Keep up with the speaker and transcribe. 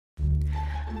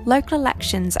Local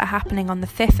elections are happening on the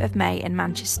 5th of May in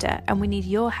Manchester, and we need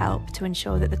your help to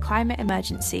ensure that the climate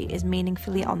emergency is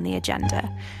meaningfully on the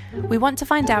agenda. We want to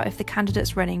find out if the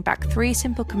candidates running back 3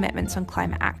 simple commitments on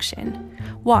climate action.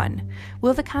 1.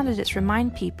 Will the candidates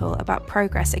remind people about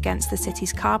progress against the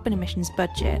city's carbon emissions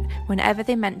budget whenever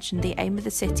they mention the aim of the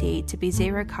city to be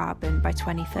zero carbon by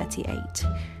 2038?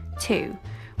 2.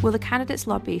 Will the candidates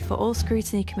lobby for all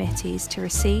scrutiny committees to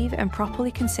receive and properly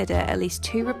consider at least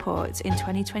 2 reports in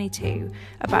 2022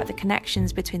 about the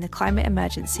connections between the climate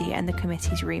emergency and the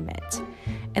committee's remit?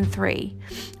 And 3.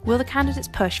 Will the candidates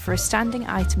push for a standing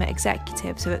item at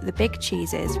executive so that the big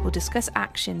cheeses will discuss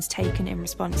actions taken in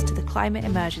response to the climate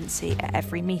emergency at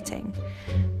every meeting?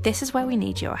 This is where we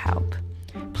need your help.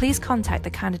 Please contact the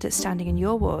candidates standing in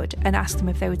your ward and ask them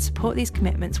if they would support these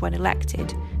commitments when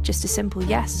elected, just a simple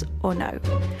yes or no.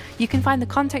 You can find the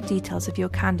contact details of your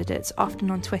candidates often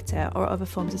on Twitter or other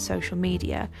forms of social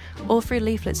media, or through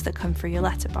leaflets that come through your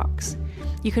letterbox.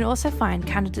 You can also find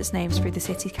candidates' names through the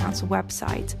City Council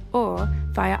website or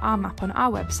via our map on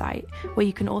our website, where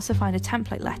you can also find a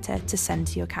template letter to send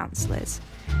to your councillors.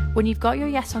 When you've got your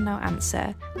yes or no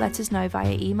answer, let us know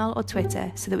via email or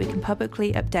Twitter so that we can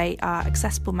publicly update our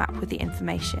accessible map with the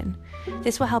information.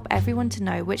 This will help everyone to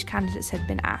know which candidates have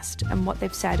been asked and what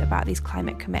they've said about these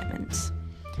climate commitments.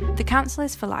 The council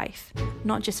is for life,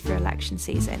 not just for election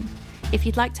season. If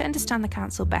you'd like to understand the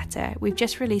council better, we've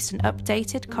just released an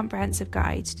updated comprehensive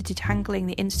guide to detangling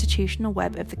the institutional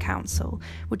web of the council,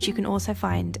 which you can also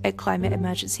find at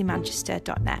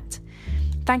climateemergencymanchester.net.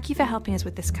 Thank you for helping us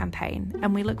with this campaign,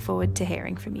 and we look forward to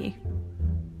hearing from you.